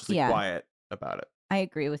they're consciously quiet about it. I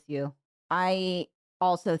agree with you. I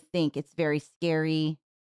also think it's very scary.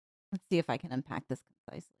 Let's see if I can unpack this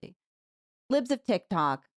concisely. Libs of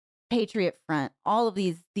TikTok, Patriot Front, all of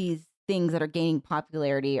these things that are gaining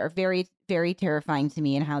popularity are very, very terrifying to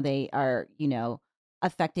me, and how they are,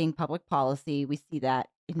 affecting public policy. We see that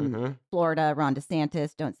in Florida, Ron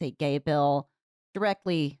DeSantis, Don't Say Gay bill,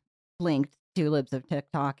 directly linked to Libs of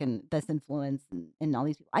TikTok and this influence and all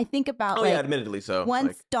these people. I think about admittedly so.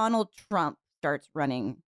 Once Donald Trump starts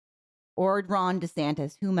running, or Ron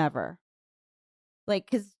DeSantis, whomever,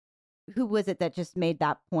 because who was it that just made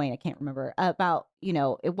that point? I can't remember, about,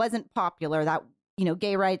 it wasn't popular that,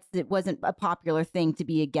 gay rights, it wasn't a popular thing to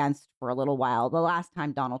be against for a little while. The last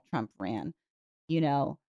time Donald Trump ran, he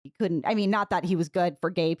couldn't, not that he was good for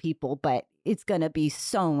gay people, but it's going to be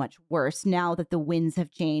so much worse now that the winds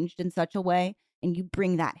have changed in such a way. And you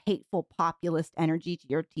bring that hateful populist energy to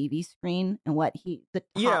your TV screen, and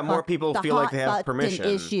more people feel like they have permission.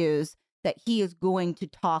 Issues that he is going to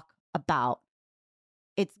talk about.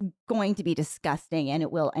 It's going to be disgusting, and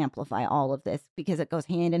it will amplify all of this because it goes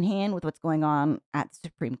hand in hand with what's going on at the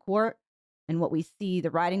Supreme Court and what we see, the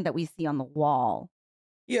writing that we see on the wall.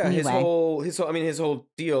 Yeah, anyway. his whole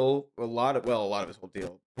deal, a lot of his whole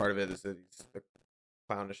deal, part of it is that he's a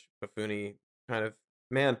clownish, buffoony kind of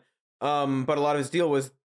man. But a lot of his deal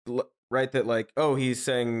was right that like, he's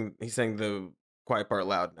saying the quiet part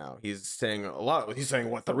loud now. He's saying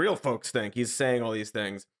what the real folks think. He's saying all these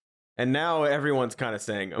things. And now everyone's kind of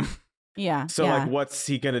saying them. Yeah. So like, what's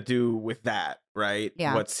he gonna do with that, right?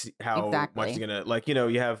 Yeah. Much is he gonna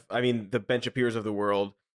you have, the Ben Shapiro's of the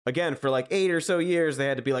world. Again, for like 8 or so years, they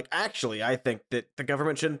had to be like, actually, I think that the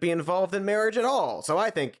government shouldn't be involved in marriage at all. So I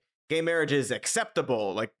think gay marriage is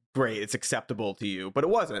acceptable. Like, great, it's acceptable to you, but it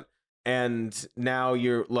wasn't. And now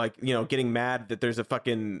you're like, getting mad that there's a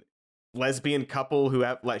fucking lesbian couple who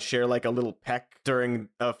have like share like a little peck during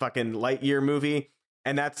a fucking Lightyear movie,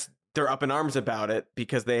 and they're up in arms about it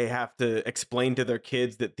because they have to explain to their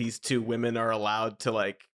kids that these two women are allowed to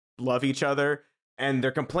like love each other. And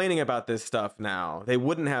they're complaining about this stuff now. They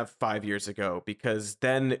wouldn't have 5 years ago, because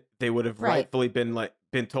then they would have rightfully been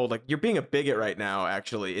told like, you're being a bigot right now.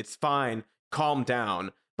 Actually, it's fine. Calm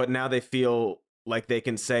down. But now they feel like they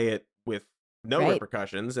can say it with no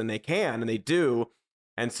repercussions, and they can, and they do.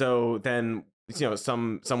 And so then,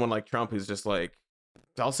 someone like Trump, who's just like,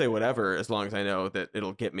 I'll say whatever as long as I know that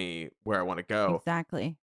it'll get me where I want to go.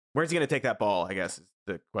 Exactly. Where's he going to take that ball, I guess, is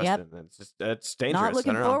the question. Yep. It's dangerous. Not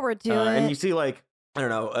looking forward to it. And you see, like, I don't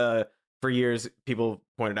know, for years, people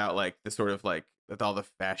pointed out, like, the sort of, like, with all the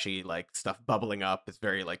fashy, like, stuff bubbling up is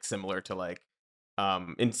very, like, similar to, like,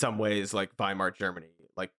 in some ways, like, Weimar Germany,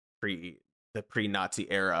 like, the pre-Nazi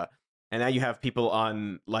era. And now you have people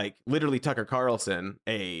on, like, literally Tucker Carlson,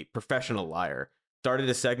 a professional liar, started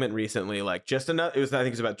a segment recently, like, I think it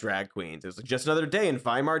was about drag queens. It was like, just another day in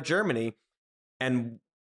Weimar Germany. And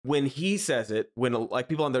when he says it, when, like,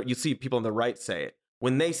 you see people on the right say it,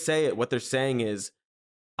 when they say it, what they're saying is,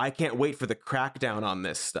 I can't wait for the crackdown on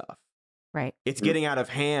this stuff. Right. It's getting out of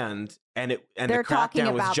hand, and the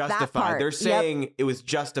crackdown was justified. They're saying it was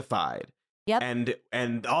justified. Yep.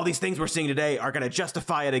 And all these things we're seeing today are going to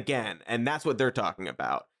justify it again. And that's what they're talking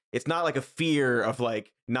about. It's not like a fear of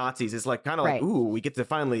like Nazis. It's like kind of like, ooh, we get to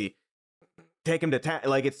finally take them to task.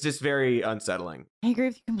 Like, it's just very unsettling. I agree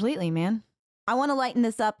with you completely, man. I want to lighten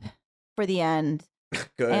this up for the end.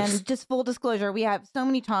 Good. And just full disclosure, we have so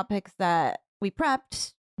many topics that we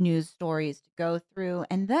prepped, news stories to go through.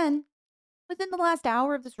 And then within the last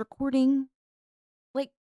hour of this recording,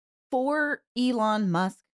 like 4 Elon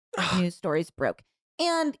Musk news stories broke.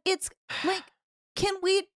 And it's like, can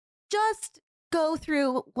we just go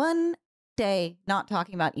through one day not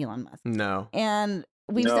talking about Elon Musk? No. And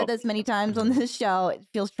we've said this many times on this show. It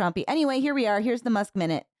feels Trumpy. Anyway, here we are. Here's the Musk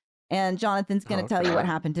Minute. And Jonathan's going to tell you what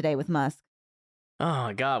happened today with Musk. Oh,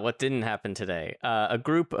 my God, what didn't happen today? A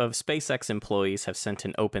group of SpaceX employees have sent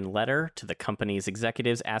an open letter to the company's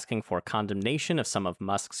executives asking for condemnation of some of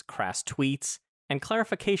Musk's crass tweets and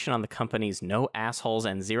clarification on the company's no assholes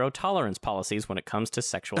and zero tolerance policies when it comes to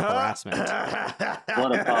sexual harassment.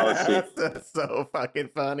 What a policy. That's so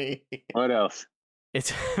fucking funny. What else?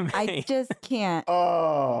 It's I just can't.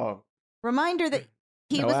 Oh. Reminder that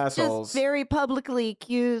he was assholes. just very publicly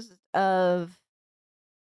accused of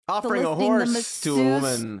offering a horse to a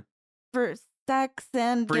woman for sex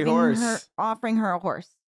and free horse. Offering her a horse.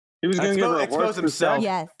 He was going to expose himself.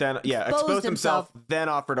 Yes. Then exposed himself. Then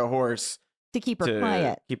offered a horse to keep her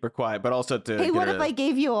quiet. Keep her quiet, but also to. Hey, what if I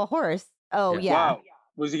gave you a horse? Oh yeah. Wow.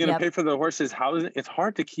 Was he going to pay for the horse's housing? It's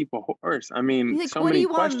hard to keep a horse. I mean, like, so many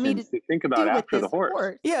questions to think about after the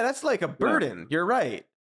horse. Yeah, that's like a burden. You're right.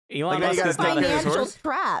 Elon Musk is a financial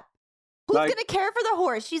trap. Who's going to care for the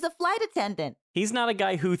horse? She's a flight attendant. He's not a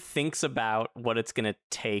guy who thinks about what it's going to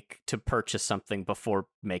take to purchase something before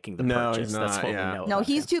making the purchase. He's not, that's what we know. No,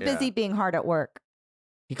 he's too busy being hard at work.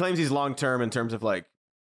 He claims he's long term in terms of like,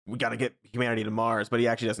 we got to get humanity to Mars, but he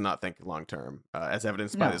actually does not think long term, as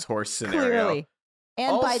evidenced by this horse scenario. Clearly. And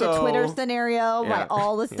also, by the Twitter scenario, by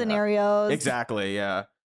all the scenarios. Exactly, yeah.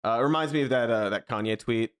 It reminds me of that Kanye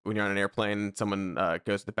tweet when you're on an airplane, someone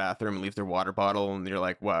goes to the bathroom and leaves their water bottle, and you're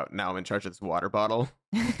like, wow, now I'm in charge of this water bottle.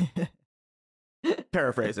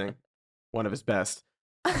 Paraphrasing. One of his best.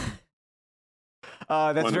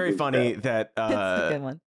 That's very funny that that's a good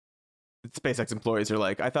one. SpaceX employees are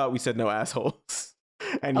like, I thought we said no assholes.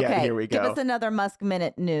 And yeah, here we go. Give us another Musk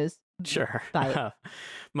minute news. Sure.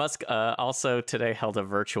 Musk also today held a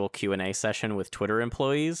virtual Q&A session with Twitter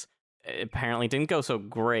employees. It apparently didn't go so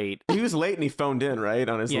great. He was late and he phoned in, right?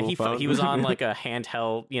 On his little phone. He was on like a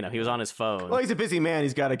handheld, he was on his phone. Well, he's a busy man.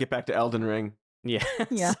 He's got to get back to Elden Ring. Yeah.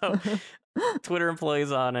 So Twitter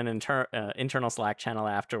employees on an internal Slack channel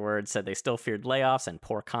afterwards said they still feared layoffs and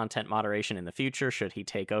poor content moderation in the future should he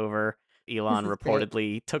take over. Elon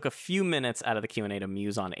reportedly took a few minutes out of the Q&A to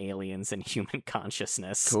muse on aliens and human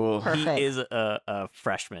consciousness. Cool. Perfect. He is a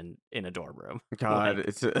freshman in a dorm room. God,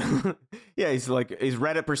 he's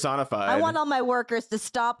Reddit personified. I want all my workers to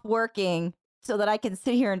stop working so that I can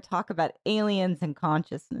sit here and talk about aliens and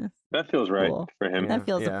consciousness. That feels right for him. That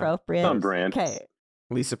feels appropriate. On brand. Okay.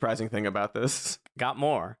 Least surprising thing about this. Got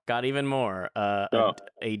even more. A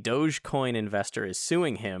Dogecoin investor is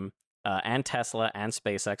suing him and Tesla and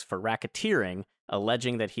SpaceX for racketeering,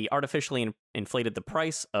 alleging that he artificially inflated the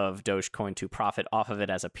price of Dogecoin to profit off of it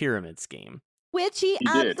as a pyramid scheme. Which he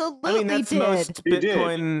absolutely did. I mean, that's most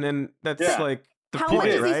Bitcoin, and that's like the how point, much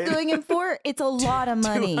is right? he suing him for? It's a lot of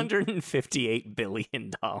money. $258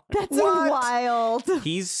 billion. That's wild.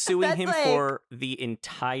 He's suing him for the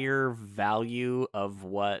entire value of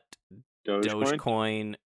what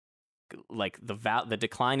Dogecoin, like the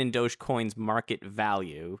decline in Dogecoin's market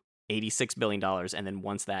value, $86 billion, and then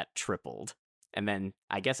once that tripled, and then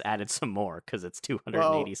I guess added some more because it's $286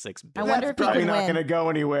 billion. I wonder if he can probably not win. going to go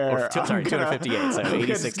anywhere. Sorry, 258. So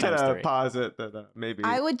 86 times 3. Posit that maybe.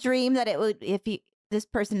 I would dream that it would this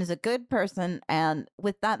person is a good person, and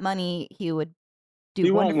with that money he would do.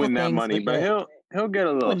 He won't win that money, but he'll get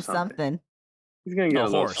a little something. He's gonna get a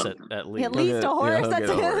horse something. at least. At least a horse. That's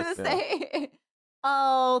what I was horse, gonna say.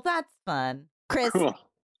 Oh, that's fun, Chris. Cool.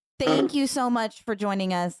 Thank you so much for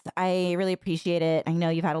joining us. I really appreciate it. I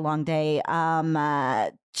know you've had a long day.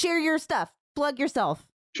 Share your stuff. Plug yourself.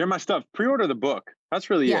 Share my stuff. Pre-order the book.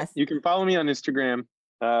 That's really it. You can follow me on Instagram.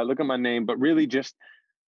 Look at my name, but really just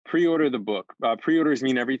pre-order the book. Pre-orders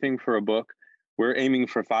mean everything for a book. We're aiming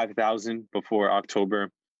for 5,000 before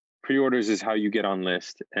October. Pre-orders is how you get on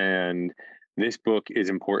list. And this book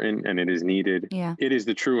is important and it is needed. Yeah. It is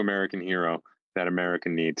the true American hero that America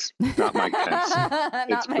needs, not Mike Pence.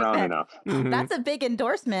 It's brown enough. That's a big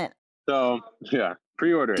endorsement. So yeah,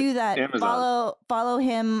 pre-order. Do that. Amazon. Follow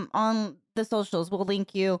him on the socials. We'll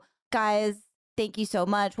link you. Guys, thank you so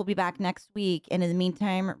much. We'll be back next week. And in the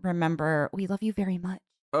meantime, remember, we love you very much.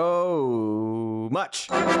 Oh, much.